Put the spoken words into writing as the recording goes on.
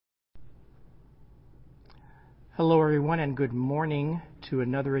Hello, everyone, and good morning to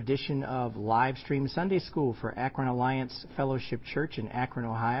another edition of Live Stream Sunday School for Akron Alliance Fellowship Church in Akron,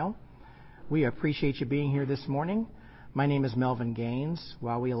 Ohio. We appreciate you being here this morning. My name is Melvin Gaines.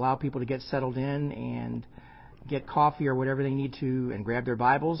 While we allow people to get settled in and get coffee or whatever they need to and grab their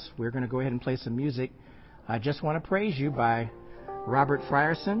Bibles, we're going to go ahead and play some music. I Just Want to Praise You by Robert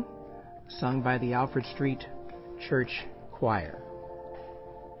Frierson, sung by the Alfred Street Church Choir.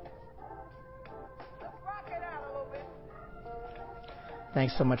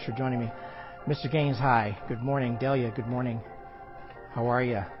 Thanks so much for joining me. Mr. Gaines, hi. Good morning. Delia, good morning. How are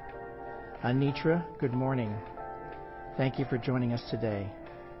you? Anitra, good morning. Thank you for joining us today.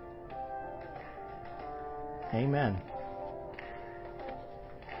 Amen.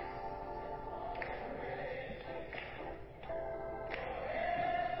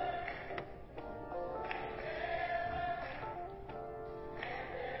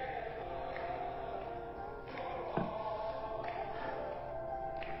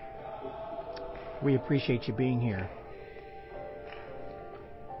 We appreciate you being here.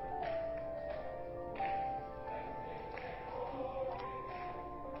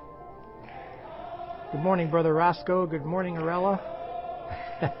 Good morning, Brother Roscoe. Good morning, Arella.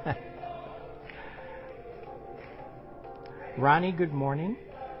 Ronnie, good morning.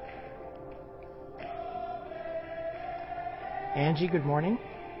 Angie, good morning.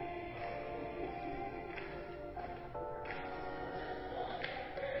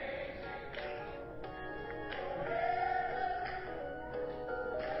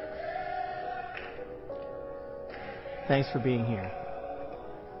 Thanks for being here.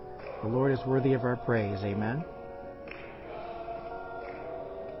 The Lord is worthy of our praise. Amen.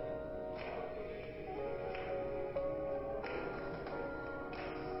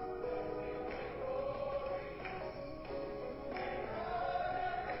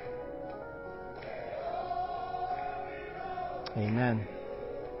 Amen.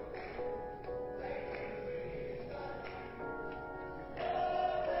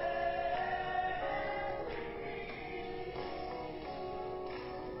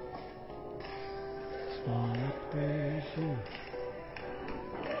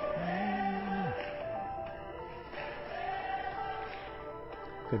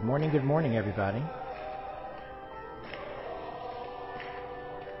 Good morning, everybody.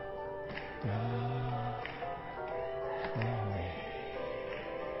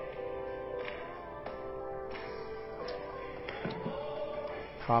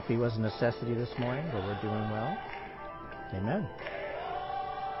 Coffee was a necessity this morning, but we're doing well. Amen.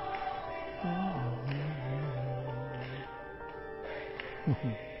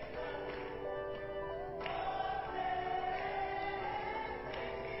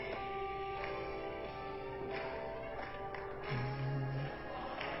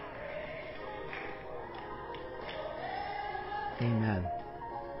 Amen.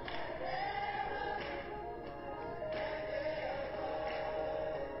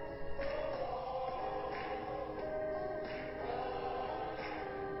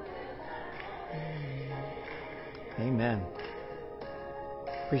 Amen.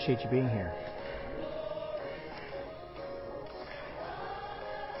 Appreciate you being here.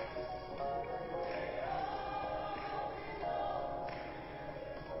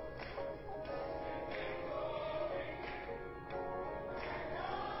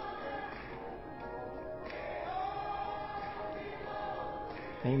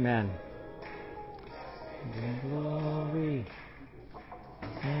 Amen. The glory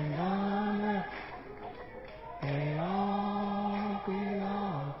and honor they all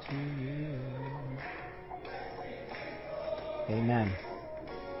belong to you. Amen.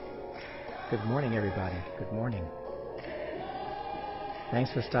 Good morning, everybody. Good morning.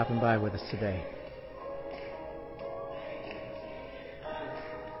 Thanks for stopping by with us today.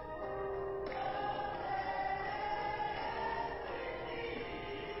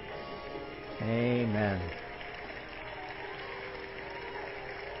 Amen.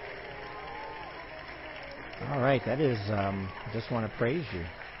 All right, that is I Just Want to Praise You.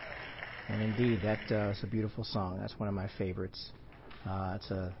 And indeed, that's a beautiful song. That's one of my favorites. It's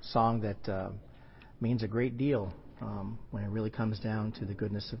a song that means a great deal when it really comes down to the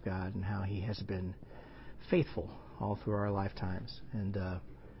goodness of God and how He has been faithful all through our lifetimes. And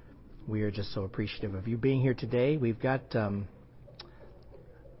we are just so appreciative of you being here today. We've got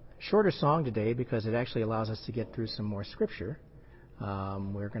shorter song today because it actually allows us to get through some more scripture.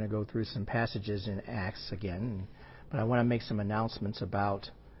 We're going to go through some passages in Acts again, but I want to make some announcements about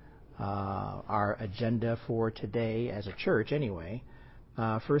our agenda for today as a church anyway.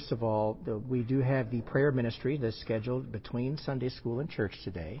 First of all, we do have the prayer ministry that's scheduled between Sunday school and church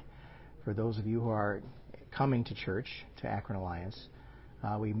today. For those of you who are coming to church, to Akron Alliance.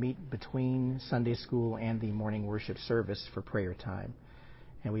 We meet between Sunday school and the morning worship service for prayer time.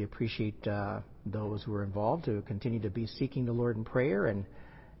 And we appreciate those who are involved to continue to be seeking the Lord in prayer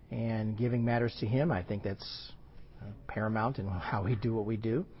and giving matters to Him. I think that's paramount in how we do what we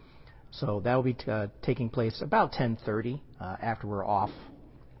do. So that will be taking place about 10:30 after we're off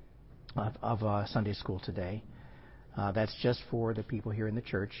of Sunday school today. That's just for the people here in the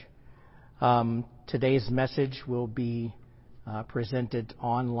church. Today's message will be presented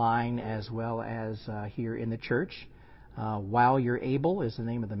online as well as here in the church. While You're Able is the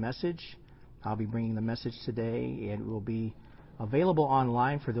name of the message. I'll be bringing the message today. It will be available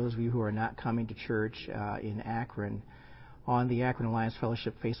online for those of you who are not coming to church in Akron on the Akron Alliance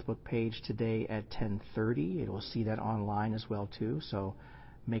Fellowship Facebook page today at 10:30. It will see that online as well too. So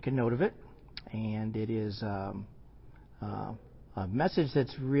make a note of it. And it is a message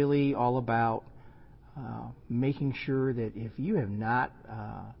that's really all about making sure that if you have not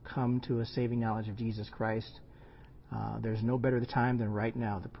come to a saving knowledge of Jesus Christ, there's no better time than right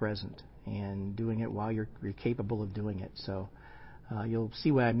now, the present, and doing it while you're capable of doing it. So you'll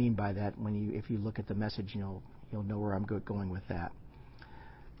see what I mean by that if you look at the message. You'll know where I'm going with that.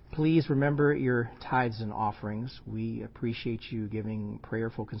 Please remember your tithes and offerings. We appreciate you giving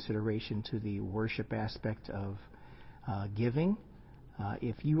prayerful consideration to the worship aspect of giving.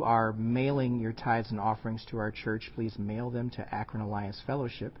 If you are mailing your tithes and offerings to our church, please mail them to Akron Alliance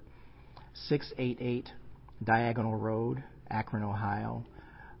Fellowship, 688 Diagonal Road, Akron, Ohio,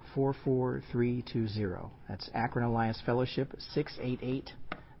 44320. That's Akron Alliance Fellowship, 688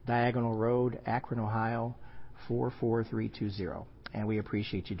 Diagonal Road, Akron, Ohio, 44320. And we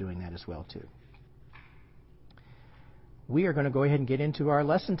appreciate you doing that as well, too. We are going to go ahead and get into our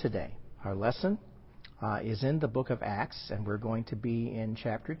lesson today. Our lesson is in the book of Acts, and we're going to be in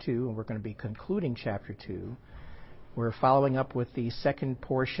chapter 2, and we're going to be concluding chapter 2. We're following up with the second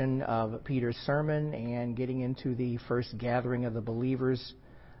portion of Peter's sermon and getting into the first gathering of the believers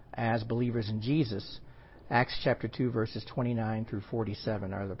as believers in Jesus. Acts chapter 2, verses 29 through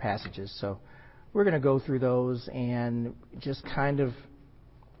 47 are the passages. So we're going to go through those and just kind of,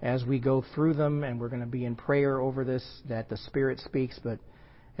 as we go through them, and we're going to be in prayer over this, that the Spirit speaks. But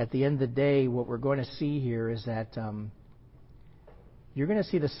at the end of the day, what we're going to see here is that you're going to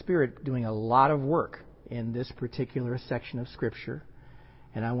see the Spirit doing a lot of work in this particular section of Scripture.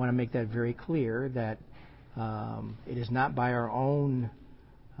 And I want to make that very clear that it is not by our own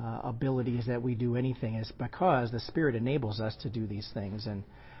abilities that we do anything. It's because the Spirit enables us to do these things. And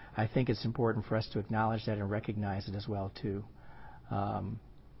I think it's important for us to acknowledge that and recognize it as well, too.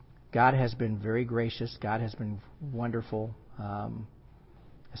 God has been very gracious. God has been wonderful,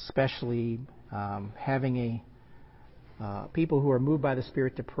 especially having people who are moved by the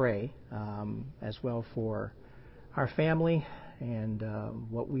Spirit to pray, as well for our family and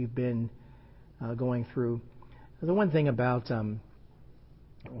what we've been going through. The one thing about the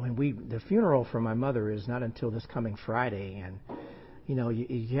funeral for my mother is not until this coming Friday, and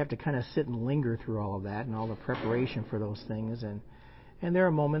you have to kind of sit and linger through all of that and all the preparation for those things, and there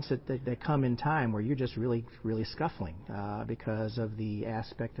are moments that come in time where you're just really, really scuffling because of the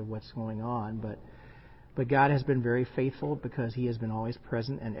aspect of what's going on. But God has been very faithful because He has been always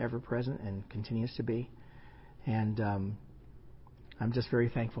present and ever present and continues to be. And I'm just very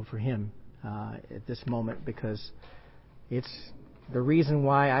thankful for Him at this moment, because it's the reason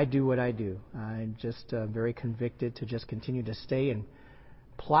why I do what I do. I'm just very convicted to just continue to stay and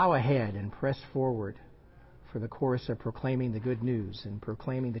plow ahead and press forward for the course of proclaiming the good news and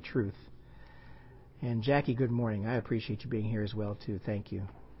proclaiming the truth. And Jackie, good morning. I appreciate you being here as well, too. Thank you.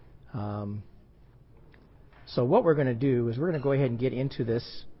 So what we're going to do is we're going to go ahead and get into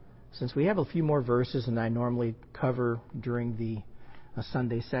this, since we have a few more verses than I normally cover during the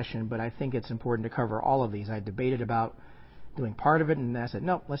Sunday session, but I think it's important to cover all of these. I debated about doing part of it, and I said,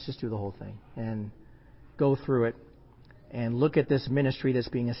 no, let's just do the whole thing and go through it and look at this ministry that's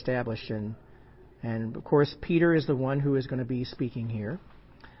being established. And of course, Peter is the one who is going to be speaking here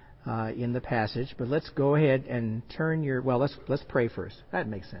in the passage. But let's go ahead and let's pray first. That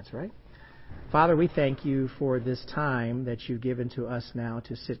makes sense, right? Father, we thank You for this time that You've given to us now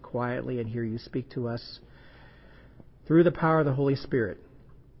to sit quietly and hear You speak to us through the power of the Holy Spirit.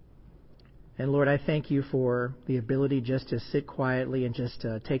 And Lord, I thank You for the ability just to sit quietly and just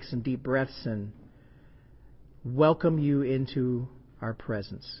take some deep breaths and welcome You into our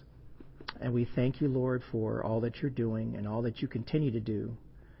presence. And we thank You, Lord, for all that You're doing and all that You continue to do.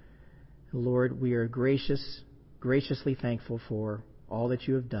 Lord, we are graciously thankful for all that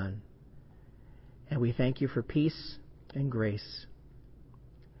You have done. And we thank You for peace and grace.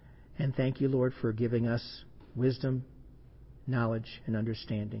 And thank you, Lord, for giving us wisdom, knowledge, and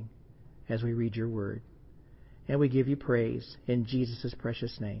understanding as we read your word. And we give you praise in Jesus'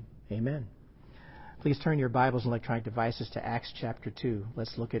 precious name. Amen. Please turn your Bibles and electronic devices to Acts chapter 2.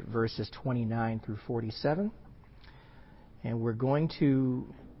 Let's look at verses 29 through 47. And we're going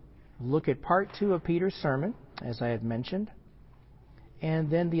to look at part 2 of Peter's sermon, as I had mentioned,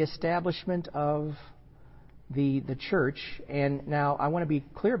 and then the establishment of the church. And now I want to be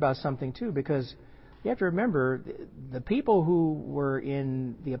clear about something too, because you have to remember the people who were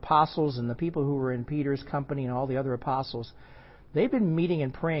in the apostles and the people who were in Peter's company and all the other apostles, they've been meeting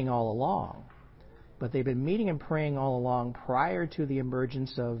and praying all along. But they've been meeting and praying all along prior to the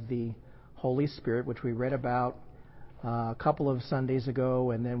emergence of the Holy Spirit, which we read about a couple of Sundays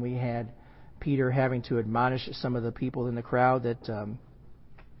ago. And then we had Peter having to admonish some of the people in the crowd that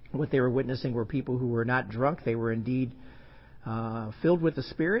what they were witnessing were people who were not drunk. They were indeed filled with the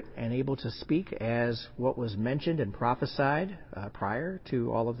Spirit and able to speak as what was mentioned and prophesied prior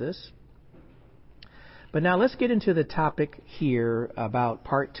to all of this. But now let's get into the topic here about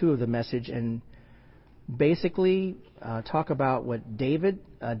part 2 of the message and basically talk about what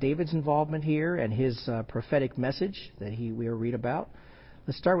David's involvement here and his prophetic message that we'll read about.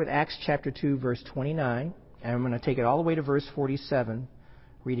 Let's start with Acts chapter 2, verse 29, and I'm going to take it all the way to verse 47,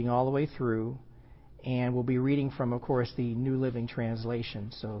 reading all the way through, and we'll be reading from, of course, the New Living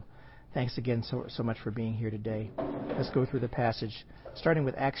Translation. So thanks again so much for being here today. Let's go through the passage, starting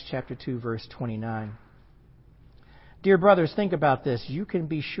with Acts chapter 2, verse 29. Dear brothers, think about this. You can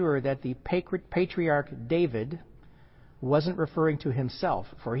be sure that the patriarch David wasn't referring to himself,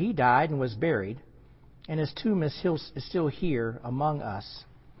 for he died and was buried, and his tomb is still here among us.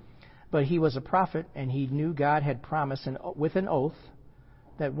 But he was a prophet, and he knew God had promised with an oath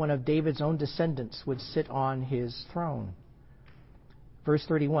that one of David's own descendants would sit on his throne. Verse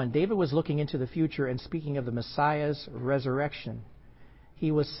 31, David was looking into the future and speaking of the Messiah's resurrection.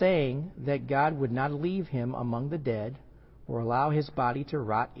 He was saying that God would not leave him among the dead or allow his body to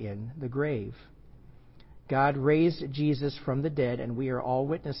rot in the grave. God raised Jesus from the dead, and we are all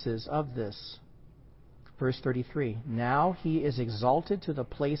witnesses of this. Verse 33, now he is exalted to the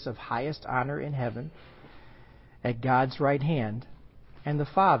place of highest honor in heaven at God's right hand, and the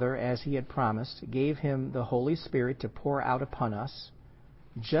Father, as he had promised, gave him the Holy Spirit to pour out upon us,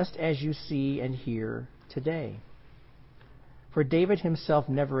 just as you see and hear today. For David himself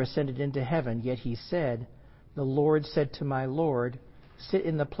never ascended into heaven, yet he said, the Lord said to my Lord, sit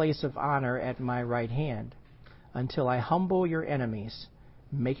in the place of honor at my right hand, until I humble your enemies,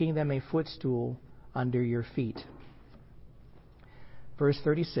 making them a footstool under your feet. Verse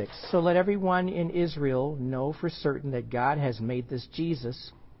 36, so let everyone in Israel know for certain that God has made this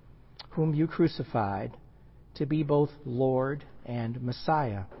Jesus, whom you crucified, to be both Lord and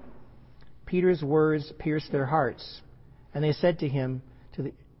Messiah. Peter's words pierced their hearts, and they said to him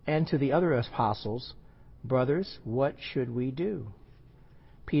and to the other apostles, brothers, what should we do?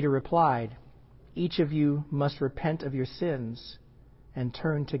 Peter replied, each of you must repent of your sins and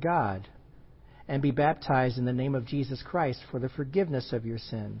turn to God, and be baptized in the name of Jesus Christ for the forgiveness of your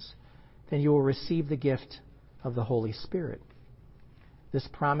sins. Then you will receive the gift of the Holy Spirit. This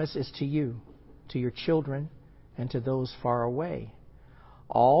promise is to you, to your children, and to those far away,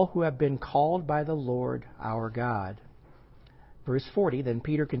 all who have been called by the Lord our God. Verse 40, then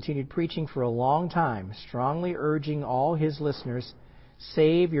Peter continued preaching for a long time, strongly urging all his listeners,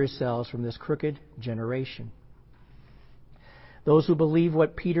 save yourselves from this crooked generation. Those who believed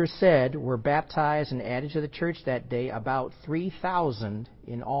what Peter said were baptized and added to the church that day, about 3,000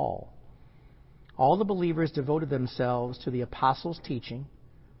 in all. All the believers devoted themselves to the apostles' teaching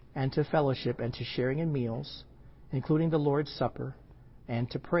and to fellowship and to sharing in meals, including the Lord's Supper, and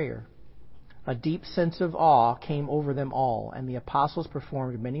to prayer. A deep sense of awe came over them all, and the apostles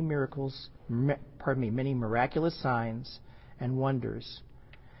performed many miraculous signs and wonders.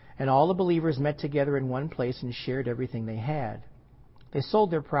 And all the believers met together in one place and shared everything they had. They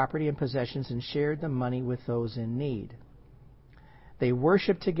sold their property and possessions and shared the money with those in need. They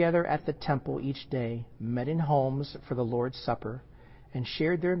worshipped together at the temple each day, met in homes for the Lord's Supper, and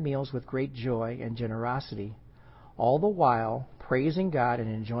shared their meals with great joy and generosity, all the while praising God and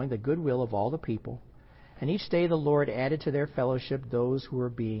enjoying the goodwill of all the people. And each day the Lord added to their fellowship those who were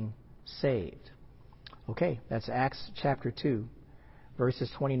being saved. Okay, that's Acts chapter 2, verses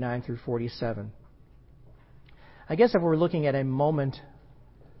 29 through 47. I guess if we're looking at a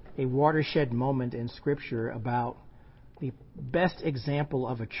watershed moment in Scripture about the best example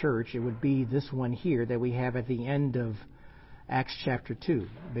of a church, it would be this one here that we have at the end of Acts chapter 2.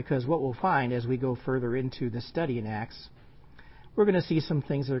 Because what we'll find as we go further into the study in Acts, we're going to see some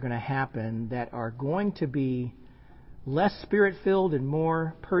things that are going to happen that are going to be less spirit-filled and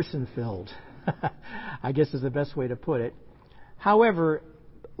more person-filled, I guess is the best way to put it. However,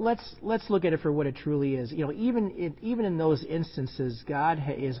 let's look at it for what it truly is. Even in those instances, God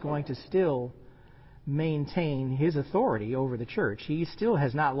is going to still maintain His authority over the church. He still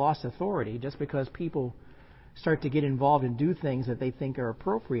has not lost authority just because people start to get involved and do things that they think are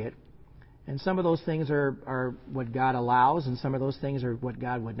appropriate. And some of those things are what God allows, and some of those things are what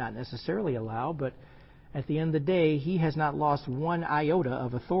God would not necessarily allow. But at the end of the day, He has not lost one iota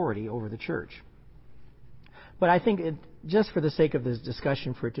of authority over the church. But I think just for the sake of this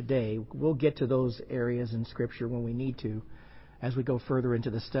discussion for today, we'll get to those areas in Scripture when we need to as we go further into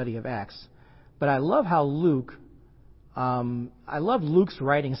the study of Acts. But I love how I love Luke's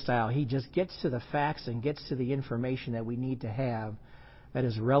writing style. He just gets to the facts and gets to the information that we need to have that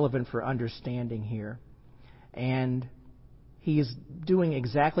is relevant for understanding here. And he's doing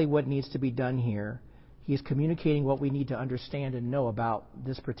exactly what needs to be done here. He's communicating what we need to understand and know about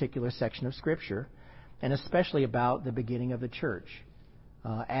this particular section of Scripture, and especially about the beginning of the church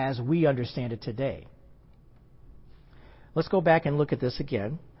as we understand it today. Let's go back and look at this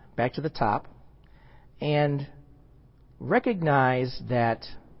again, back to the top, and recognize that,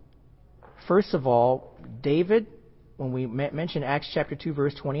 first of all, David, when we mention Acts chapter 2,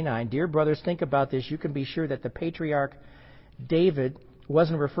 verse 29, dear brothers, think about this. You can be sure that the patriarch David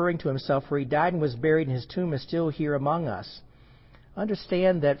wasn't referring to himself, for he died and was buried, and his tomb is still here among us.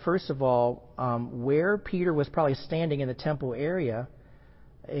 Understand that, first of all, where Peter was probably standing in the temple area,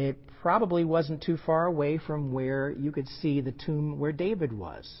 it probably wasn't too far away from where you could see the tomb where David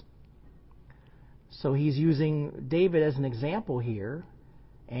was. So he's using David as an example here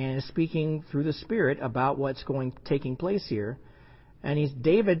and is speaking through the Spirit about what's taking place here. And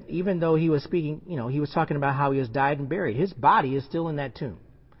David, even though he was speaking, he was talking about how he was died and buried. His body is still in that tomb,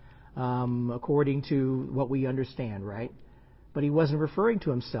 according to what we understand, right? But he wasn't referring to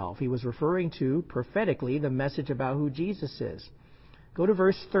himself. He was referring to, prophetically, the message about who Jesus is. Go to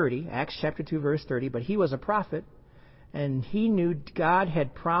verse 30, Acts chapter 2, verse 30. But he was a prophet, and he knew God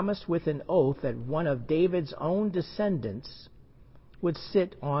had promised with an oath that one of David's own descendants would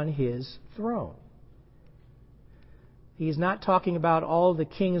sit on his throne. He's not talking about all the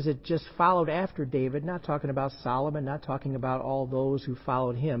kings that just followed after David, not talking about Solomon, not talking about all those who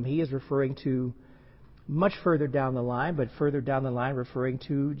followed him. He is referring to much further down the line, but further down the line referring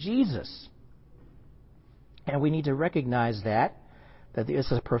to Jesus. And we need to recognize that this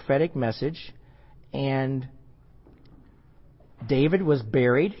is a prophetic message, and David was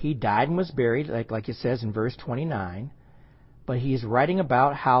buried. He died and was buried, like it says in verse 29. But he's writing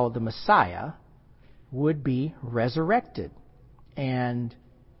about how the Messiah would be resurrected. And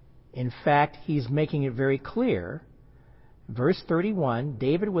in fact, he's making it very clear. Verse 31,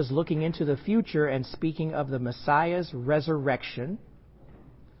 David was looking into the future and speaking of the Messiah's resurrection.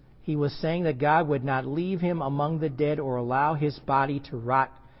 He was saying that God would not leave him among the dead or allow his body to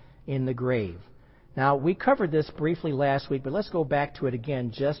rot in the grave. Now, we covered this briefly last week, but let's go back to it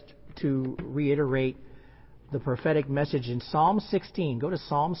again just to reiterate the prophetic message in Psalm 16. Go to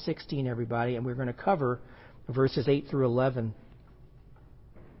Psalm 16, everybody, and we're going to cover verses 8 through 11.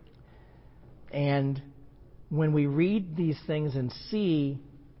 And when we read these things and see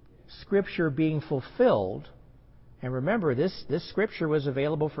Scripture being fulfilled, and remember, this Scripture was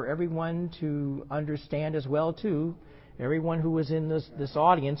available for everyone to understand as well, too. Everyone who was in this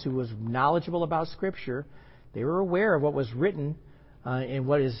audience who was knowledgeable about Scripture, they were aware of what was written in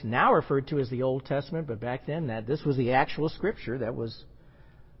what is now referred to as the Old Testament, but back then this was the actual Scripture that was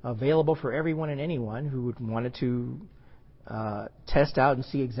available for everyone and anyone who wanted to test out and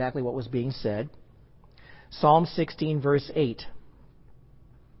see exactly what was being said. Psalm 16, verse 8.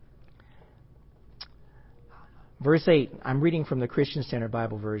 Verse 8, I'm reading from the Christian Standard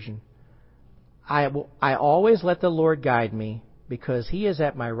Bible Version. I always let the Lord guide me, because He is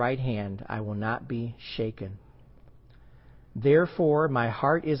at my right hand. I will not be shaken. Therefore my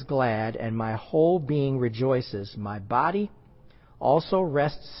heart is glad, and my whole being rejoices. My body also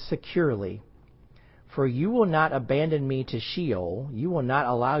rests securely. For you will not abandon me to Sheol. You will not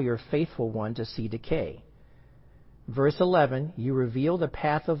allow your faithful one to see decay. Verse 11, you reveal the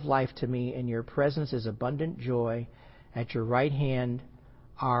path of life to me. In your presence is abundant joy. At your right hand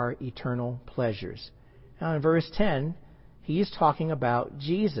are eternal pleasures. Now in verse 10, he's talking about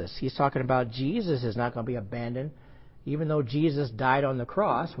Jesus. He's talking about Jesus is not going to be abandoned. Even though Jesus died on the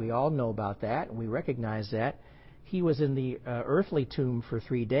cross, we all know about that, and we recognize that. He was in the earthly tomb for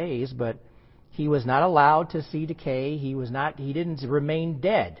 3 days, but he was not allowed to see decay. He didn't remain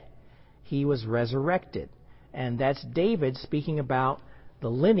dead. He was resurrected. And that's David speaking about the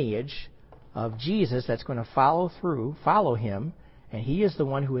lineage of Jesus that's going to follow him, and he is the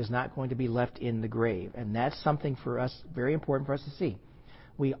one who is not going to be left in the grave. And that's something for us, very important for us to see.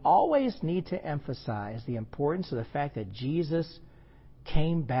 We always need to emphasize the importance of the fact that Jesus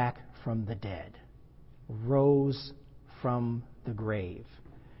came back from the dead, rose from the grave.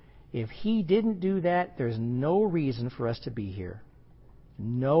 If he didn't do that, there's no reason for us to be here.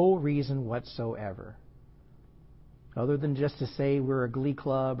 No reason whatsoever. Other than just to say we're a glee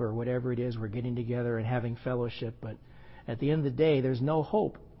club or whatever it is, we're getting together and having fellowship. But at the end of the day, there's no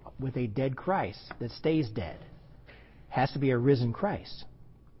hope with a dead Christ that stays dead. It has to be a risen Christ.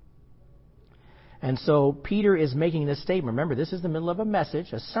 And so Peter is making this statement. Remember, this is the middle of a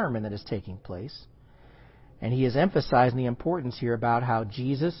message, a sermon that is taking place. And he is emphasizing the importance here about how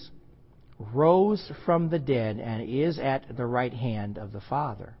Jesus rose from the dead and is at the right hand of the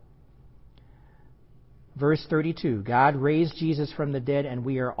Father. Verse 32, God raised Jesus from the dead, and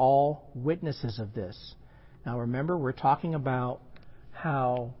we are all witnesses of this. Now remember, we're talking about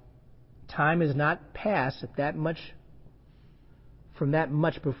how time is not passed at that much from that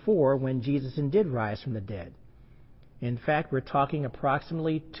much before when Jesus did rise from the dead. In fact, we're talking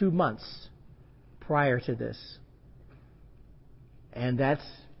approximately 2 months prior to this. And that's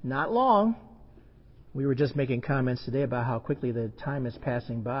not long. We were just making comments today about how quickly the time is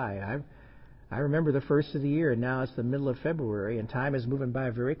passing by. I remember the first of the year, and now it's the middle of February, and time is moving by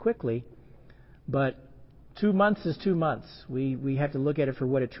very quickly. But 2 months is 2 months. We have to look at it for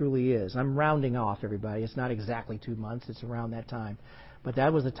what it truly is. I'm rounding off, everybody. It's not exactly 2 months. It's around that time. But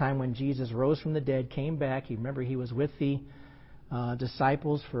that was the time when Jesus rose from the dead, came back. You remember he was with the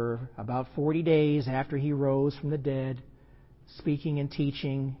disciples for about 40 days after he rose from the dead, speaking and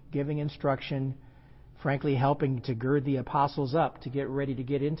teaching, giving instruction, frankly helping to gird the apostles up to get ready to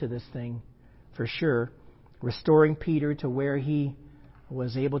get into this thing for sure, restoring Peter to where he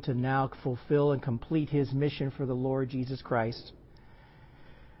was able to now fulfill and complete his mission for the Lord Jesus Christ.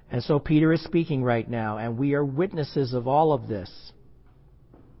 And so Peter is speaking right now, and we are witnesses of all of this.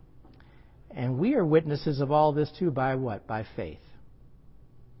 And we are witnesses of all this too by what? By faith.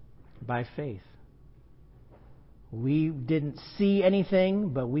 By faith. We didn't see anything,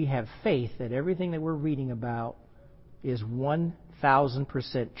 but we have faith that everything that we're reading about is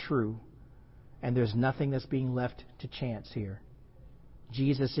 1,000% true. And there's nothing that's being left to chance here.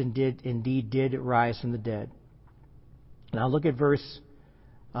 Jesus indeed did rise from the dead. Now look at verse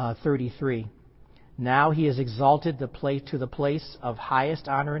 33. Now he is exalted to the place of highest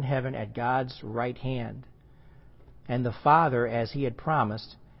honor in heaven at God's right hand. And the Father, as he had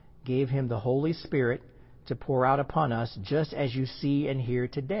promised, gave him the Holy Spirit to pour out upon us, just as you see and hear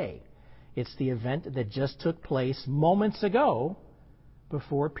today. It's the event that just took place moments ago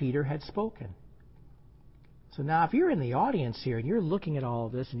before Peter had spoken. So now if you're in the audience here and you're looking at all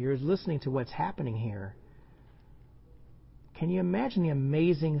of this and you're listening to what's happening here, can you imagine the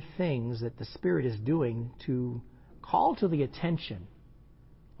amazing things that the Spirit is doing to call to the attention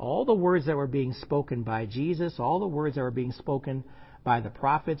all the words that were being spoken by Jesus, all the words that were being spoken by the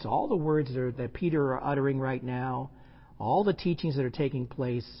prophets, all the words that Peter are uttering right now, all the teachings that are taking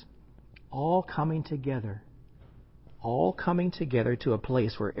place, all coming together to a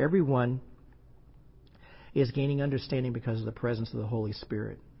place where everyone is gaining understanding because of the presence of the Holy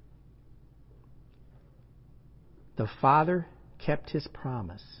Spirit. The Father kept his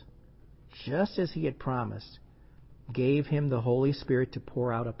promise, just as he had promised, gave him the Holy Spirit to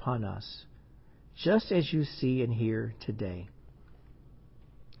pour out upon us, just as you see and hear today.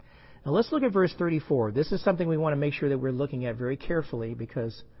 Now let's look at verse 34. This is something we want to make sure that we're looking at very carefully,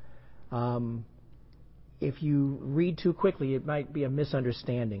 because if you read too quickly, it might be a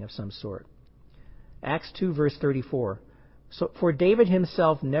misunderstanding of some sort. Acts 2, verse 34. So, for David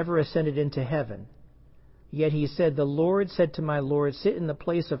himself never ascended into heaven, yet he said, the Lord said to my Lord, sit in the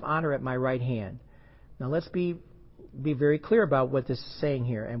place of honor at my right hand. Now let's be very clear about what this is saying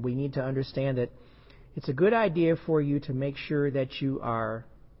here, and we need to understand that it's a good idea for you to make sure that you are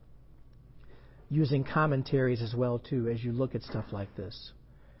using commentaries as well too as you look at stuff like this.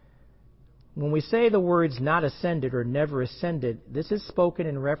 When we say the words not ascended or never ascended, this is spoken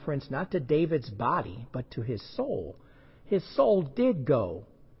in reference not to David's body, but to his soul. His soul did go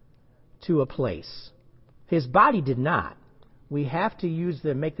to a place. His body did not. We have to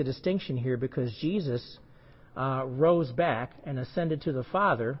make the distinction here, because Jesus rose back and ascended to the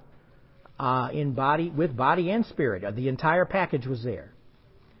Father with body and spirit. The entire package was there.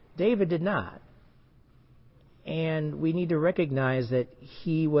 David did not. And we need to recognize that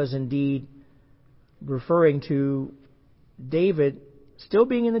he was indeed referring to David still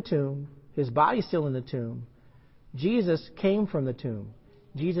being in the tomb, his body still in the tomb, Jesus came from the tomb.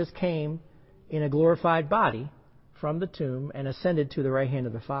 Jesus came in a glorified body from the tomb and ascended to the right hand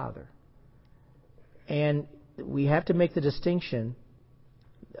of the Father. And we have to make the distinction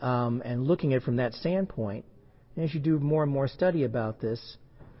and looking at it from that standpoint. And as you do more and more study about this,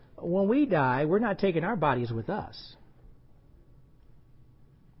 when we die, we're not taking our bodies with us.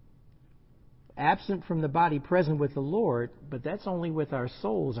 Absent from the body, present with the Lord, but that's only with our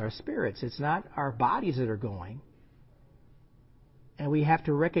souls, our spirits. It's not our bodies that are going. And we have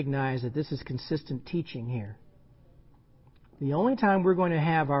to recognize that this is consistent teaching here. The only time we're going to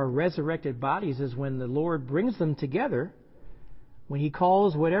have our resurrected bodies is when the Lord brings them together, when He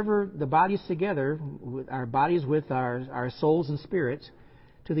calls whatever the bodies together, our bodies with our souls and spirits,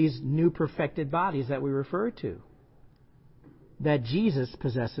 to these new perfected bodies that we refer to, that Jesus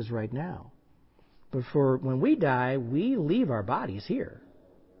possesses right now. But for when we die, we leave our bodies here,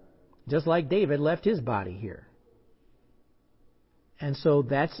 just like David left his body here. And so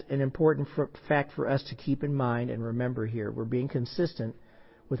that's an important fact for us to keep in mind and remember here. We're being consistent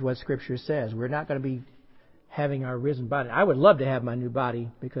with what Scripture says. We're not going to be having our risen body. I would love to have my new body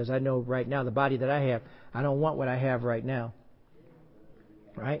because I know right now the body that I have, I don't want what I have right now.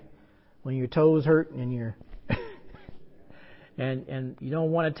 Right? When your toes hurt and you're and you don't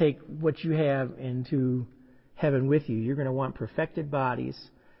want to take what you have into heaven with you. You're going to want perfected bodies.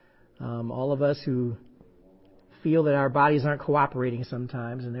 All of us who feel that our bodies aren't cooperating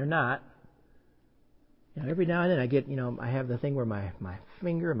sometimes, and they're not. Every now and then I get, I have the thing where my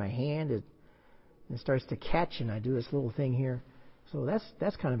finger, my hand, it starts to catch, and I do this little thing here. So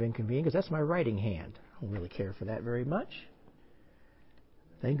that's kind of inconvenient because that's my writing hand. I don't really care for that very much.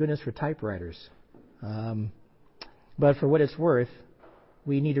 Thank goodness for typewriters. But for what it's worth,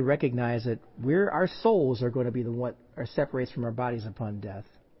 we need to recognize that our souls are going to be the what are separates from our bodies upon death.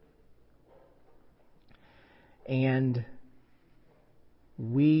 And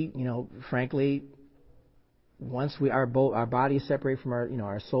we, frankly, once our bodies separate from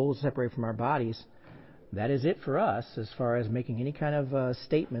our souls separate from our bodies, that is it for us as far as making any kind of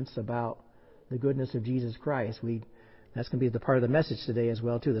statements about the goodness of Jesus Christ. That's going to be the part of the message today as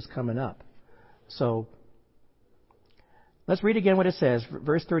well, too, that's coming up. So let's read again what it says,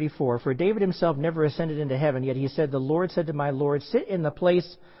 verse 34. For David himself never ascended into heaven, yet he said, the Lord said to my Lord, sit in the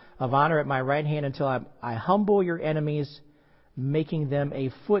place of honor at my right hand until I humble your enemies, making them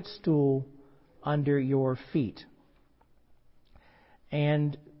a footstool under your feet.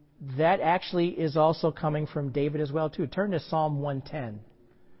 And that actually is also coming from David as well, too. Turn to Psalm 110.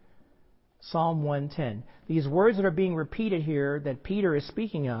 Psalm 110. These words that are being repeated here that Peter is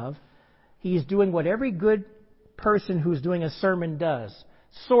speaking of, he's doing what every good person who's doing a sermon does,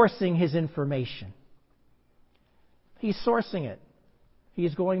 sourcing his information. He's sourcing it.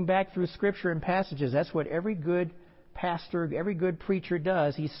 He's going back through Scripture and passages. That's what every good pastor, every good preacher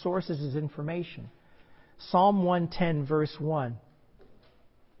does. He sources his information. Psalm 110, verse 1.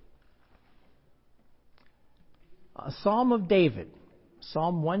 A Psalm of David.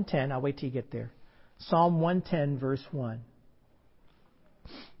 Psalm 110. I'll wait till you get there. Psalm 110, verse 1.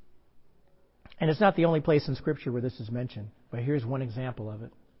 And it's not the only place in Scripture where this is mentioned, but here's one example of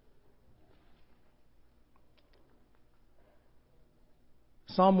it.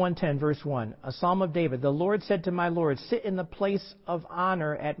 Psalm 110, verse 1, a Psalm of David. The Lord said to my Lord, sit in the place of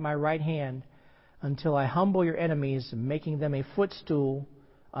honor at my right hand until I humble your enemies, making them a footstool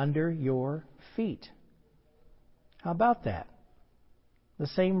under your feet. How about that? The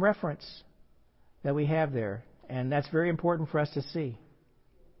same reference that we have there. And that's very important for us to see.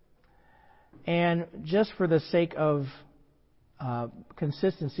 And just for the sake of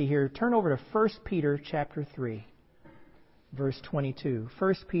consistency here, turn over to 1 Peter chapter 3. Verse 22.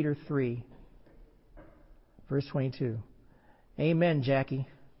 1 Peter 3, verse 22. Amen, Jackie.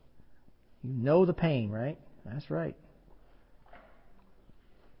 You know the pain, right? That's right.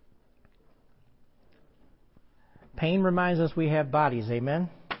 Pain reminds us we have bodies, amen?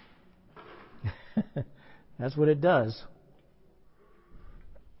 That's what it does.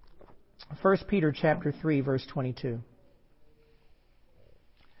 1 Peter chapter 3, verse 22.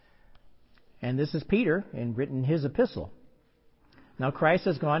 And this is Peter, and written his epistle. Now Christ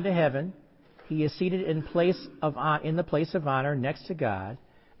has gone to heaven. He is seated in the place of honor next to God,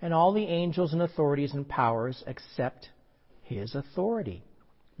 and all the angels and authorities and powers accept his authority.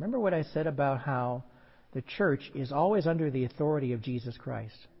 Remember what I said about how the church is always under the authority of Jesus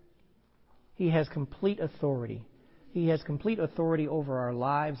Christ. He has complete authority. He has complete authority over our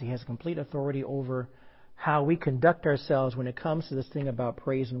lives. He has complete authority over how we conduct ourselves when it comes to this thing about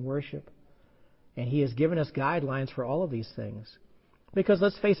praise and worship. And He has given us guidelines for all of these things. Because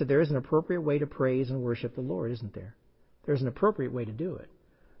let's face it, there is an appropriate way to praise and worship the Lord, isn't there? There's an appropriate way to do it.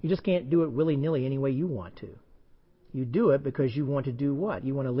 You just can't do it willy-nilly any way you want to. You do it because you want to do what?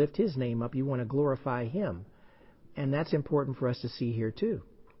 You want to lift His name up. You want to glorify Him. And that's important for us to see here too.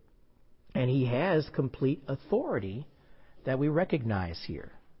 And He has complete authority that we recognize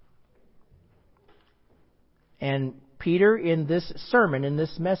here. And Peter, in this sermon, in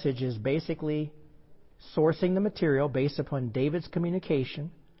this message, is basically sourcing the material based upon David's communication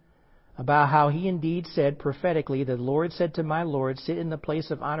about how he indeed said prophetically, the Lord said to my Lord, sit in the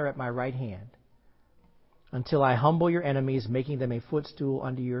place of honor at my right hand until I humble your enemies, making them a footstool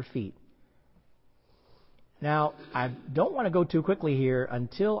under your feet. Now, I don't want to go too quickly here.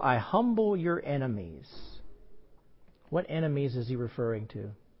 Until I humble your enemies. What enemies is he referring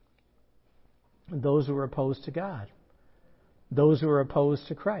to? Those who are opposed to God. Those who are opposed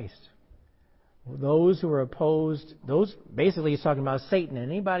to Christ. Those who are opposed, basically he's talking about Satan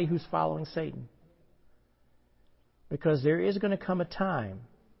and anybody who's following Satan. Because there is going to come a time,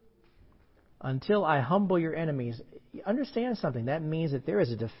 until I humble your enemies. Understand something. That means that there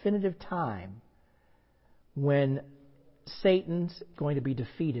is a definitive time when Satan's going to be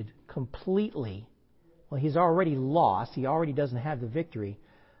defeated completely. Well, he's already lost. He already doesn't have the victory.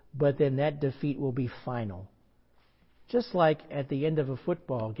 But then that defeat will be final. Just like at the end of a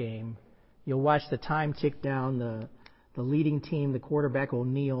football game, you'll watch the time tick down. The leading team, the quarterback, will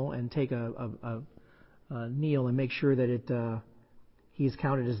kneel and take a kneel and make sure that he's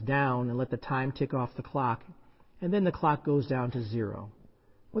counted as down and let the time tick off the clock. And then the clock goes down to 0.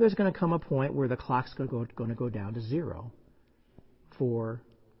 Well, there's going to come a point where the clock's going to go down to 0 for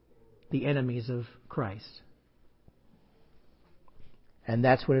the enemies of Christ. And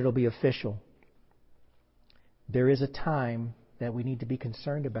that's when it'll be official. There is a time that we need to be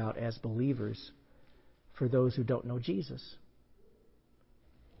concerned about as believers for those who don't know Jesus.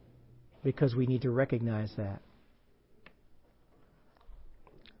 Because we need to recognize that.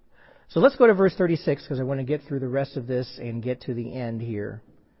 So let's go to verse 36 because I want to get through the rest of this and get to the end here.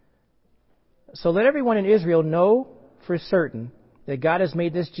 So let everyone in Israel know for certain that God has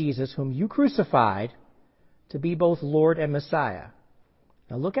made this Jesus, whom you crucified, to be both Lord and Messiah.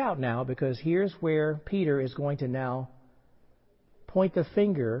 Now look out now, because here's where Peter is going to now point the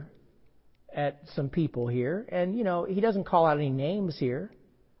finger at some people here. And, he doesn't call out any names here.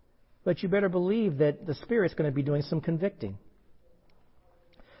 But you better believe that the Spirit's going to be doing some convicting.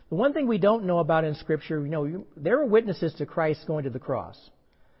 The one thing we don't know about in Scripture, there are witnesses to Christ going to the cross.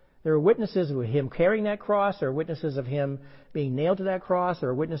 There are witnesses of Him carrying that cross. There are witnesses of Him being nailed to that cross. There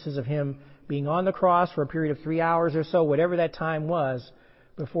are witnesses of Him being on the cross for a period of 3 hours or so, whatever that time was,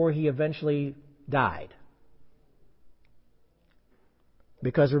 before He eventually died.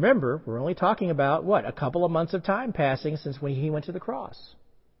 Because remember, we're only talking about, a couple of months of time passing since when He went to the cross.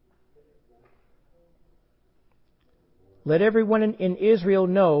 Let everyone in Israel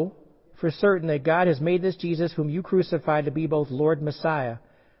know for certain that God has made this Jesus, whom you crucified, to be both Lord and Messiah.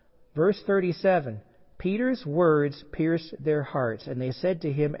 Verse 37, Peter's words pierced their hearts, and they said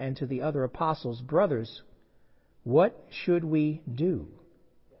to him and to the other apostles, brothers, what should we do?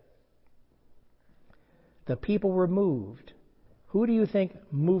 The people were moved. Who do you think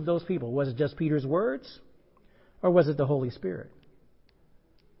moved those people? Was it just Peter's words? Or was it the Holy Spirit?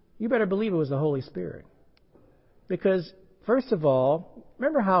 You better believe it was the Holy Spirit. Because, first of all,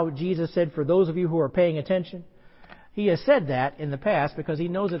 remember how Jesus said, for those of you who are paying attention? He has said that in the past because He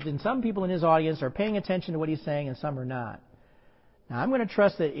knows that some people in His audience are paying attention to what He's saying and some are not. Now, I'm going to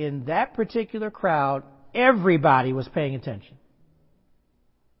trust that in that particular crowd, everybody was paying attention.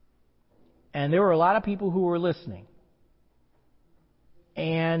 And there were a lot of people who were listening.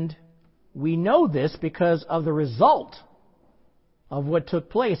 And we know this because of the result of what took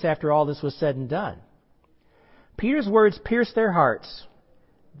place after all this was said and done. Peter's words pierced their hearts.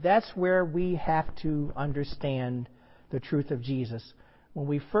 That's where we have to understand the truth of Jesus. When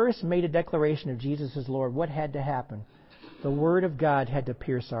we first made a declaration of Jesus as Lord, what had to happen? The Word of God had to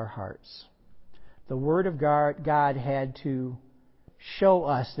pierce our hearts. The Word of God had to show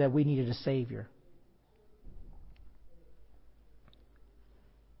us that we needed a Savior.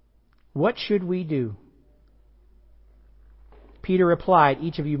 What should we do? Peter replied,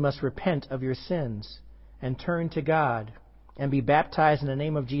 each of you must repent of your sins and turn to God and be baptized in the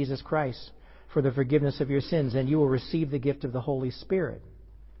name of Jesus Christ for the forgiveness of your sins, and you will receive the gift of the Holy Spirit.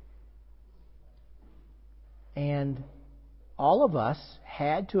 And all of us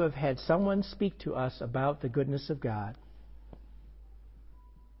had to have had someone speak to us about the goodness of God,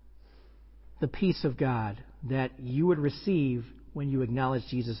 the peace of God that you would receive when you acknowledge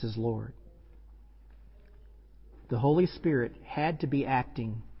Jesus as Lord. The Holy Spirit had to be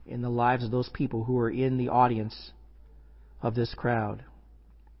acting in the lives of those people who were in the audience of this crowd.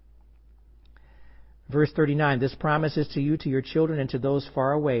 Verse 39, this promise is to you, to your children, and to those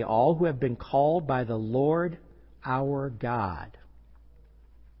far away, all who have been called by the Lord our God.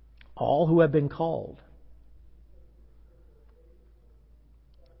 All who have been called.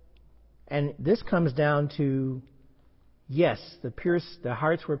 And this comes down to, yes, the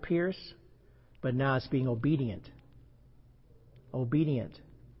hearts were pierced, but now it's being obedient. Obedient.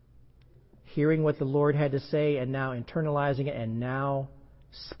 Hearing what the Lord had to say and now internalizing it and now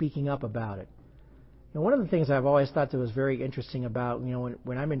speaking up about it. Now, one of the things I've always thought that was very interesting about,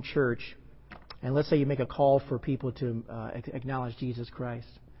 when I'm in church, and let's say you make a call for people to acknowledge Jesus Christ.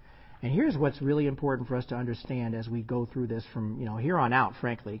 And here's what's really important for us to understand as we go through this from, here on out,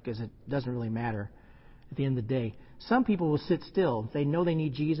 frankly, because it doesn't really matter at the end of the day. Some people will sit still. They know they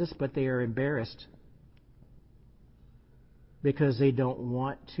need Jesus, but they are embarrassed because they don't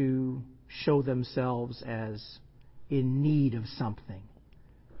want to show themselves as in need of something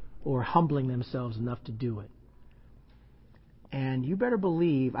or humbling themselves enough to do it. And you better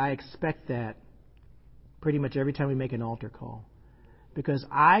believe I expect that pretty much every time we make an altar call. Because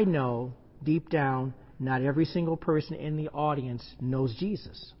I know deep down, not every single person in the audience knows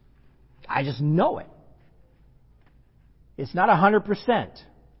Jesus. I just know it. It's not 100%.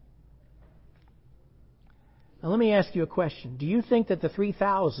 Now let me ask you a question. Do you think that the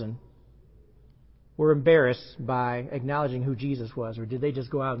 3,000 were embarrassed by acknowledging who Jesus was? Or did they just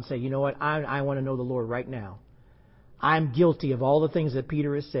go out and say, you know what, I want to know the Lord right now. I'm guilty of all the things that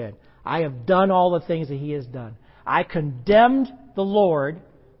Peter has said. I have done all the things that he has done. I condemned the Lord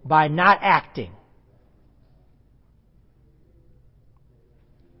by not acting.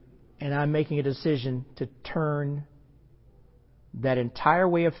 And I'm making a decision to turn that entire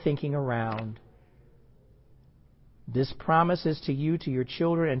way of thinking around. This promise is to you, to your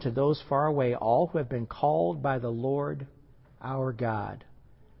children, and to those far away, all who have been called by the Lord our God.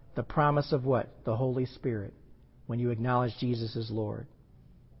 The promise of what? The Holy Spirit, when you acknowledge Jesus as Lord.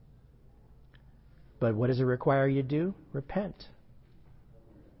 But what does it require you to do? Repent.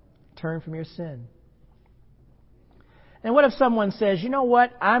 Turn from your sin. And what if someone says, you know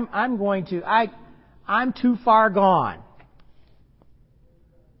what, I'm too far gone.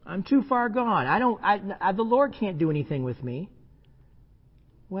 I'm too far gone. The Lord can't do anything with me.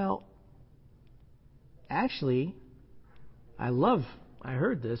 Well, actually, I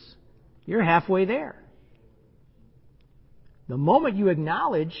heard this. You're halfway there. The moment you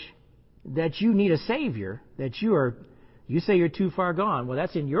acknowledge that you need a Savior, that you say you're too far gone. Well,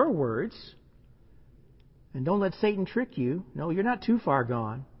 that's in your words. And don't let Satan trick you. No, you're not too far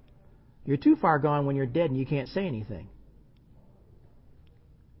gone. You're too far gone when you're dead and you can't say anything.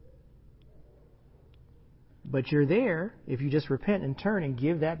 But you're there if you just repent and turn and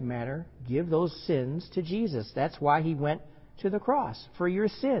give those sins to Jesus. That's why he went to the cross, for your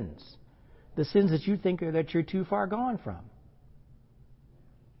sins. The sins that you think are that you're too far gone from.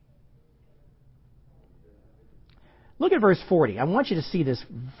 Look at verse 40. I want you to see this.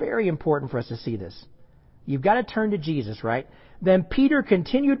 Very important for us to see this. You've got to turn to Jesus, right? Then Peter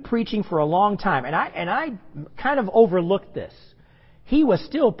continued preaching for a long time. And I kind of overlooked this. He was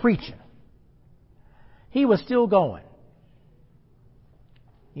still preaching. He was still going.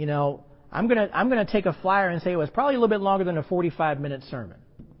 I'm gonna take a flyer and say it was probably a little bit longer than a 45-minute sermon.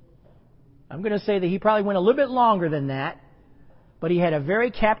 I'm going to say that he probably went a little bit longer than that, but he had a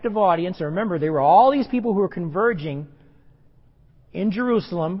very captive audience. And remember, there were all these people who were converging in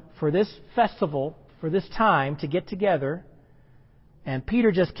Jerusalem for this festival, for this time to get together. And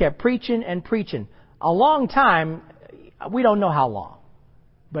Peter just kept preaching and preaching. A long time, we don't know how long.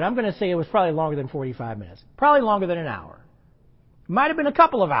 But I'm going to say it was probably longer than 45 minutes. Probably longer than an hour. Might have been a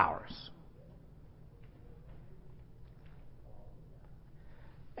couple of hours.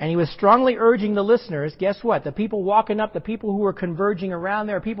 And he was strongly urging the listeners, guess what? The people walking up, the people who were converging around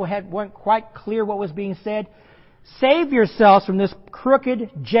there, people weren't quite clear what was being said. Save yourselves from this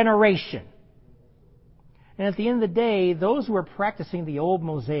crooked generation. And at the end of the day, those who were practicing the old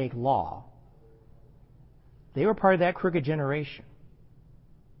Mosaic law, they were part of that crooked generation.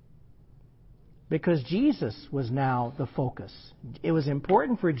 Because Jesus was now the focus. It was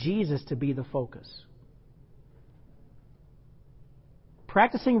important for Jesus to be the focus.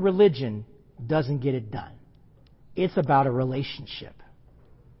 Practicing religion doesn't get it done. It's about a relationship.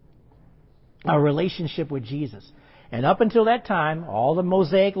 A relationship with Jesus. And up until that time, all the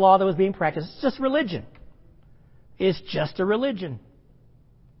Mosaic law that was being practiced, it's just religion. It's just a religion.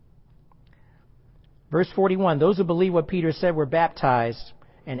 Verse 41, those who believed what Peter said were baptized,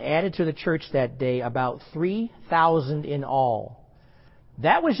 and added to the church that day about 3,000 in all.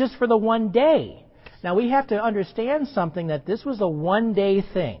 That was just for the one day. Now we have to understand something, that this was a one-day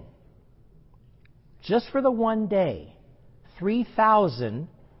thing. Just for the one day, 3,000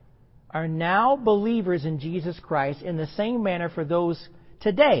 are now believers in Jesus Christ in the same manner for those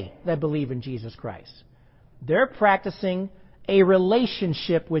today that believe in Jesus Christ. They're practicing a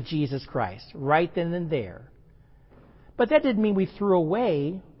relationship with Jesus Christ right then and there. But that didn't mean we threw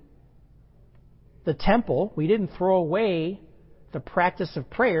away the temple. We didn't throw away the practice of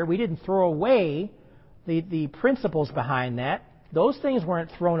prayer. We didn't throw away the principles behind that. Those things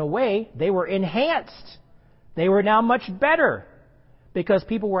weren't thrown away. They were enhanced. They were now much better because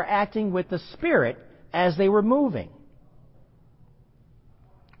people were acting with the Spirit as they were moving.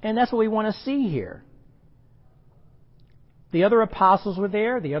 And that's what we want to see here. The other apostles were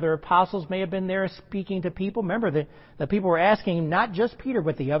there. The other apostles may have been there speaking to people. Remember, the people were asking not just Peter,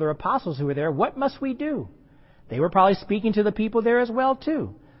 but the other apostles who were there, what must we do? They were probably speaking to the people there as well,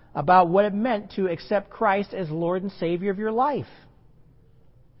 too, about what it meant to accept Christ as Lord and Savior of your life.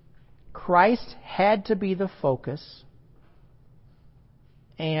 Christ had to be the focus.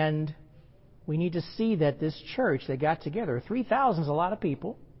 And we need to see that this church that got together, 3,000 is a lot of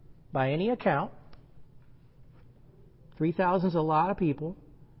people by any account. 3,000 is a lot of people.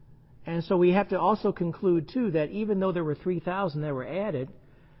 And so we have to also conclude, too, that even though there were 3,000 that were added,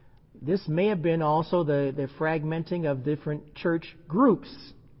 this may have been also the fragmenting of different church groups.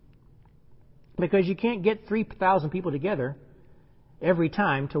 Because you can't get 3,000 people together every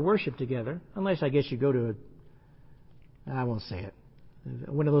time to worship together, unless I guess you go to, I won't say it,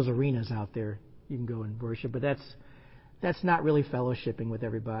 one of those arenas out there you can go and worship, but that's not really fellowshipping with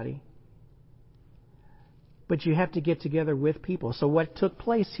everybody. But you have to get together with people. So what took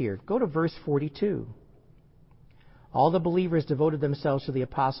place here? Go to verse 42. All the believers devoted themselves to the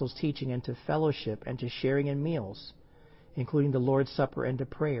apostles' teaching and to fellowship and to sharing in meals, including the Lord's Supper and to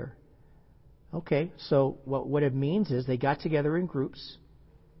prayer. Okay, so what it means is they got together in groups.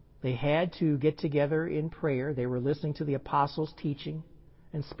 They had to get together in prayer. They were listening to the apostles' teaching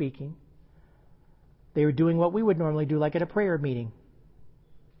and speaking. They were doing what we would normally do, like at a prayer meeting.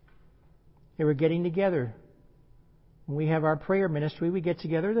 They were getting together. When we have our prayer ministry, we get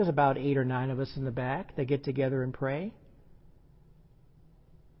together. There's about 8 or 9 of us in the back. They get together and pray.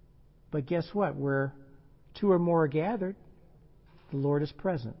 But guess what? Where 2 or more are gathered, the Lord is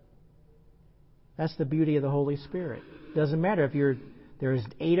present. That's the beauty of the Holy Spirit. It doesn't matter if there's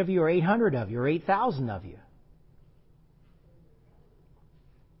 8 of you or 800 of you or 8,000 of you.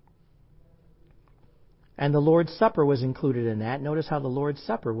 And the Lord's Supper was included in that. Notice how the Lord's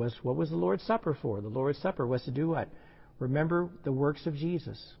Supper was. What was the Lord's Supper for? The Lord's Supper was to do what? Remember the works of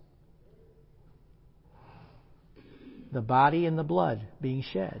Jesus. The body and the blood being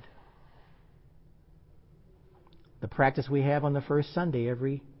shed. The practice we have on the first Sunday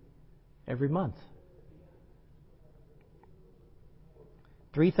every month.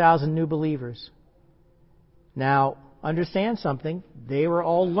 3,000 new believers. Now, understand something. They were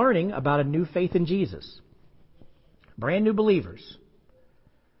all learning about a new faith in Jesus. Brand new believers.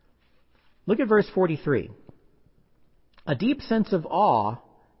 Look at verse 43. A deep sense of awe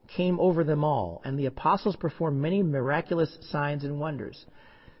came over them all, and the apostles performed many miraculous signs and wonders.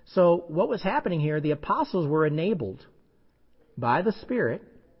 So what was happening here, the apostles were enabled by the Spirit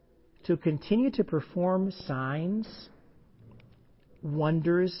to continue to perform signs,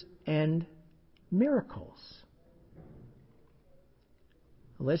 wonders, and miracles.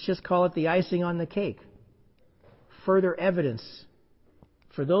 Let's just call it the icing on the cake. Further evidence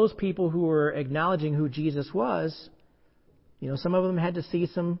for those people who were acknowledging who Jesus was. Some of them had to see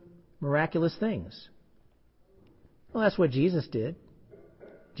some miraculous things. Well, that's what Jesus did.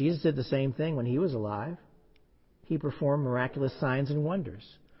 Jesus did the same thing when he was alive. He performed miraculous signs and wonders.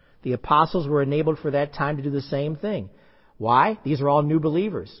 The apostles were enabled for that time to do the same thing. Why? These are all new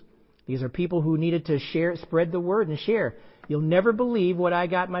believers. These are people who needed to spread the word and share. You'll never believe what I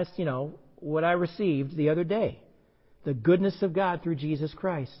got what I received the other day. The goodness of God through Jesus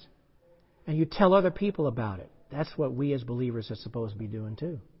Christ. And you tell other people about it. That's what we as believers are supposed to be doing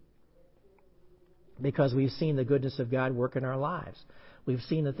too. Because we've seen the goodness of God work in our lives. We've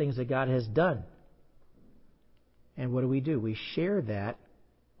seen the things that God has done. And what do? We share that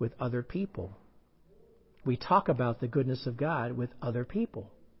with other people. We talk about the goodness of God with other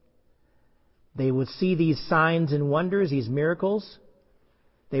people. They would see these signs and wonders, these miracles.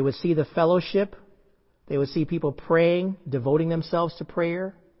 They would see the fellowship. They would see people praying, devoting themselves to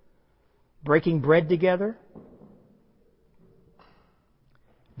prayer, breaking bread together.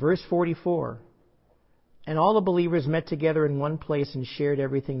 Verse 44. And all the believers met together in one place and shared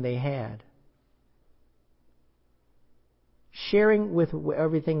everything they had. Sharing with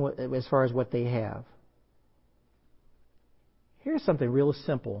everything as far as what they have. Here's something real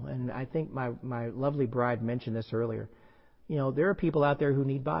simple, and I think my lovely bride mentioned this earlier. You know, there are people out there who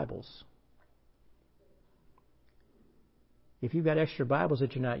need Bibles. If you've got extra Bibles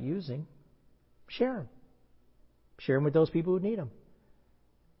that you're not using, share them. Share them with those people who need them.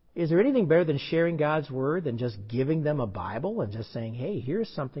 Is there anything better than sharing God's Word than just giving them a Bible and just saying, hey, here's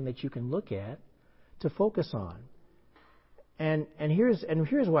something that you can look at to focus on? And here's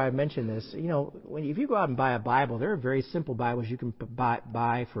why I mention this. You know, if you go out and buy a Bible, there are very simple Bibles you can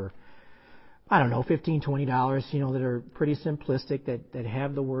buy for, I don't know, $15, $20, you know, that are pretty simplistic, that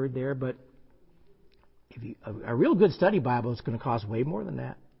have the Word there. But a real good study Bible is going to cost way more than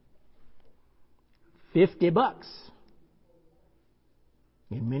that. $50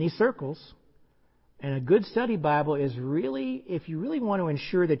 in many circles. And a good study Bible is really, if you really want to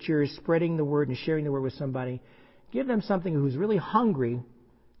ensure that you're spreading the Word and sharing the Word with somebody, give them something who's really hungry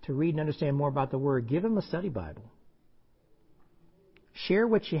to read and understand more about the Word. Give them a study Bible. Share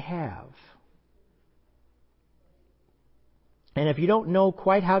what you have. And if you don't know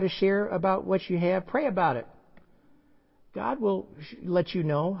quite how to share about what you have, pray about it. God will let you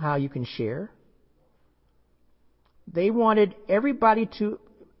know how you can share. They wanted everybody to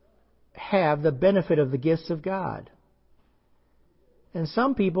have the benefit of the gifts of God. And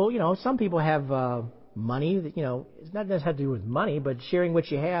some people have money, it's not necessarily to do with money, but sharing what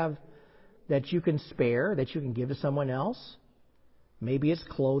you have that you can spare, that you can give to someone else. Maybe it's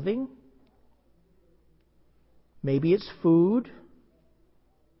clothing. Maybe it's food.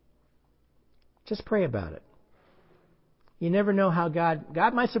 Just pray about it. You never know how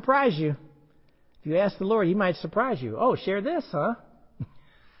God might surprise you. If you ask the Lord, He might surprise you. Oh, share this, huh?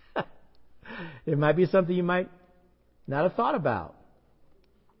 It might be something you might not have thought about.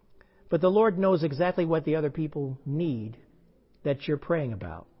 But the Lord knows exactly what the other people need that you're praying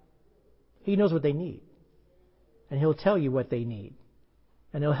about. He knows what they need. And He'll tell you what they need.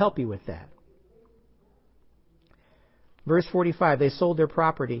 And He'll help you with that. Verse 45, they sold their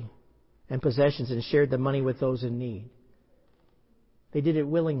property and possessions and shared the money with those in need. They did it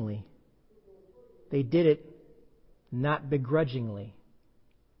willingly. They did it not begrudgingly.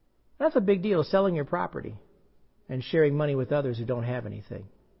 That's a big deal, selling your property and sharing money with others who don't have anything.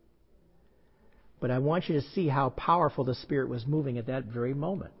 But I want you to see how powerful the Spirit was moving at that very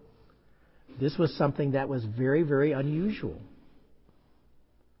moment. This was something that was very, very unusual.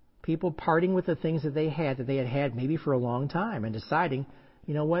 People parting with the things that they had maybe for a long time, and deciding,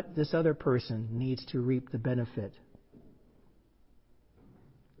 you know what, this other person needs to reap the benefit.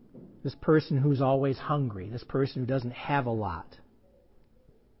 This person who's always hungry, this person who doesn't have a lot.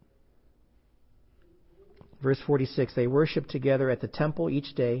 Verse 46, they worshiped together at the temple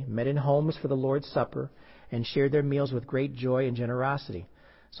each day, met in homes for the Lord's Supper, and shared their meals with great joy and generosity.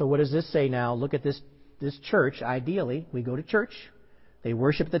 So what does this say now? Look at this church. Ideally, we go to church. They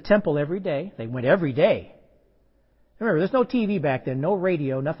worship at the temple every day. They went every day. Remember, there's no TV back then, no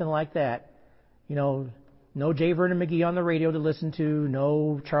radio, nothing like that. No J. Vernon McGee on the radio to listen to,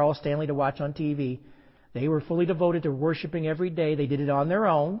 no Charles Stanley to watch on TV. They were fully devoted to worshiping every day. They did it on their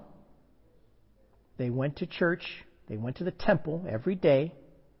own. They went to church. They went to the temple every day.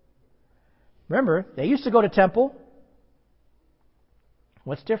 Remember, they used to go to temple.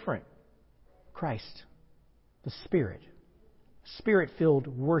 What's different? Christ, the Spirit. Spirit-filled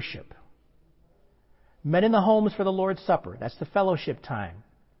worship. Met in the homes for the Lord's Supper. That's the fellowship time.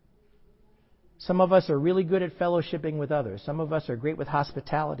 Some of us are really good at fellowshipping with others. Some of us are great with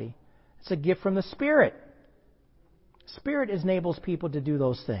hospitality. It's a gift from the Spirit. Spirit enables people to do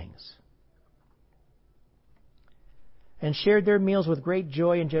those things. And shared their meals with great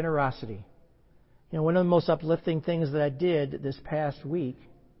joy and generosity. One of the most uplifting things that I did this past week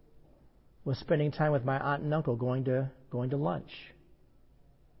was spending time with my aunt and uncle going to lunch.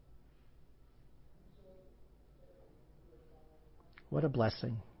 What a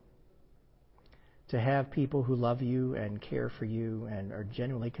blessing to have people who love you and care for you and are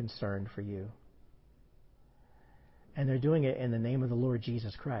genuinely concerned for you. And they're doing it in the name of the Lord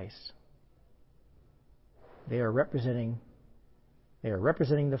Jesus Christ. They are representing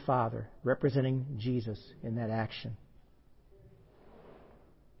the Father, representing Jesus in that action.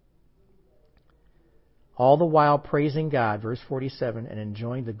 All the while praising God, verse 47, and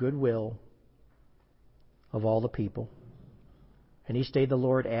enjoying the goodwill of all the people. And each day the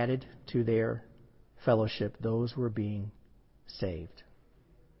Lord added to their fellowship those who were being saved.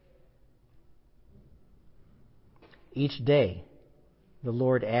 Each day the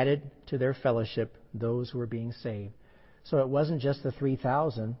Lord added to their fellowship those who were being saved. So it wasn't just the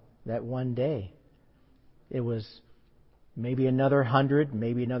 3,000 that one day. It was maybe another 100,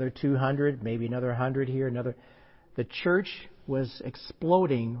 maybe another 200, maybe another 100 here, another. The church was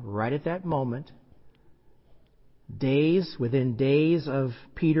exploding right at that moment. Within days of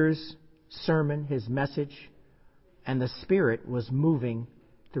Peter's sermon, his message, and the Spirit was moving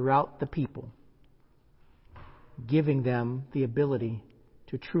throughout the people, giving them the ability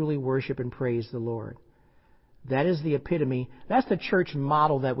to truly worship and praise the Lord. That is the epitome. That's the church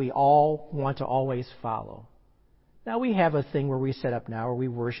model that we all want to always follow. Now, we have a thing where we set up now where we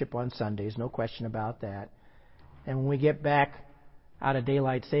worship on Sundays, no question about that. And when we get back out of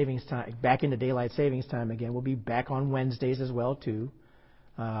daylight savings time, back into daylight savings time again, we'll be back on Wednesdays as well, too.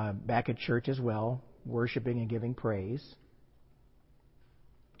 Back at church as well, worshiping and giving praise.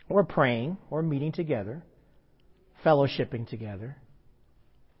 Or praying, or meeting together, fellowshipping together.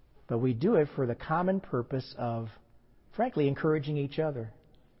 But we do it for the common purpose of, frankly, encouraging each other.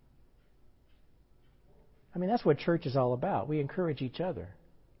 I mean, that's what church is all about. We encourage each other.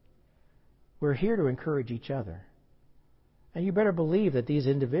 We're here to encourage each other. And you better believe that these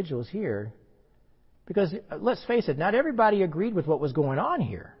individuals here, because let's face it, not everybody agreed with what was going on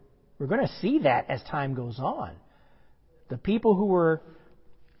here. We're going to see that as time goes on. The people who were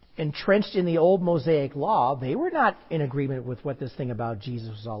entrenched in the old Mosaic law, they were not in agreement with what this thing about Jesus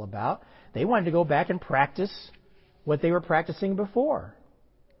was all about. They wanted to go back and practice what they were practicing before.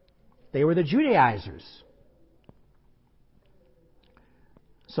 They were the Judaizers.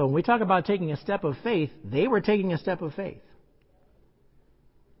 So when we talk about taking a step of faith, they were taking a step of faith,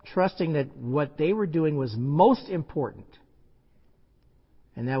 trusting that what they were doing was most important,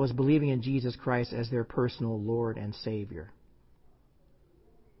 and that was believing in Jesus Christ as their personal Lord and Savior.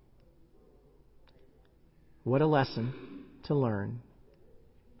 What a lesson to learn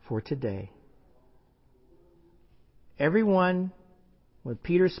for today. Everyone, what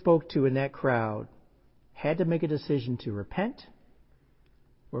Peter spoke to in that crowd, had to make a decision to repent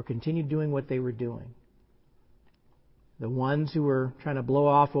or continue doing what they were doing. The ones who were trying to blow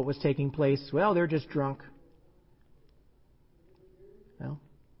off what was taking place, well, they're just drunk. Well,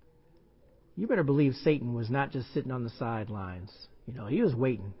 you better believe Satan was not just sitting on the sidelines. He was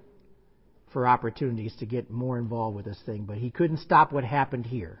waiting for opportunities to get more involved with this thing, but he couldn't stop what happened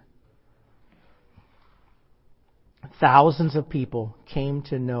here. Thousands of people came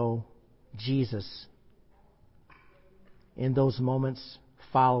to know Jesus in those moments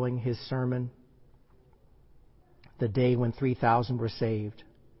following his sermon, the day when 3,000 were saved.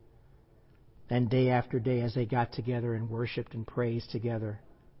 And day after day, as they got together and worshiped and praised together,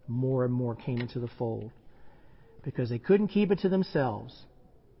 more and more came into the fold. Because they couldn't keep it to themselves.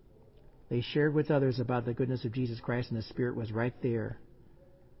 They shared with others about the goodness of Jesus Christ, and the Spirit was right there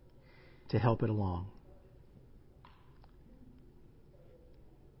to help it along.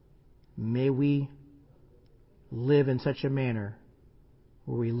 May we live in such a manner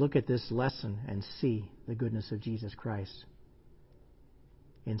where we look at this lesson and see the goodness of Jesus Christ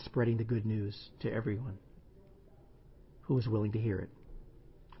in spreading the good news to everyone who is willing to hear it.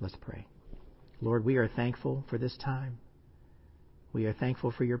 Let's pray. Lord, we are thankful for this time. We are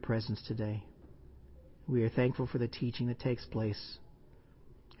thankful for your presence today. We are thankful for the teaching that takes place.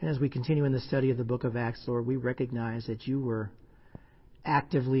 And as we continue in the study of the book of Acts, Lord, we recognize that you were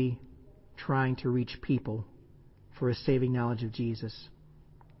actively trying to reach people for a saving knowledge of Jesus.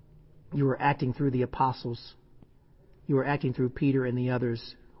 You were acting through the apostles. You were acting through Peter and the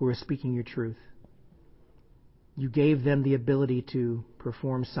others who were speaking your truth. You gave them the ability to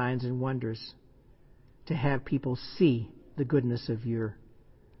perform signs and wonders, to have people see the goodness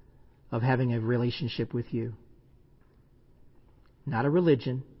of having a relationship with you. Not a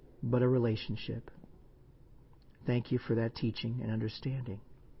religion, but a relationship. Thank you for that teaching and understanding.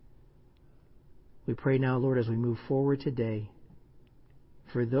 We pray now, Lord, as we move forward today,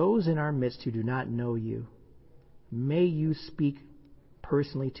 for those in our midst who do not know you, may you speak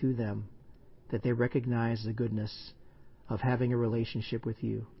personally to them, that they recognize the goodness of having a relationship with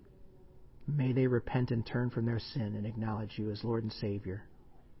you. May they repent and turn from their sin and acknowledge you as Lord and Savior,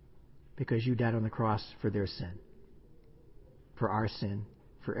 because you died on the cross for their sin, for our sin,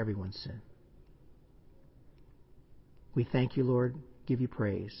 for everyone's sin. We thank you, Lord, give you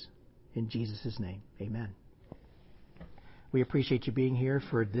praise. In Jesus' name, amen. We appreciate you being here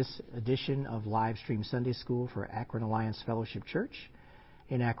for this edition of Live Stream Sunday School for Akron Alliance Fellowship Church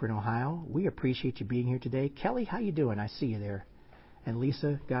in Akron, Ohio. We appreciate you being here today. Kelly, how you doing? I see you there. And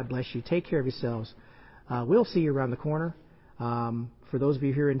Lisa, God bless you. Take care of yourselves. We'll see you around the corner. For those of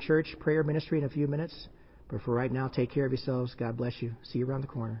you here in church, prayer ministry in a few minutes. But for right now, take care of yourselves. God bless you. See you around the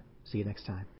corner. See you next time.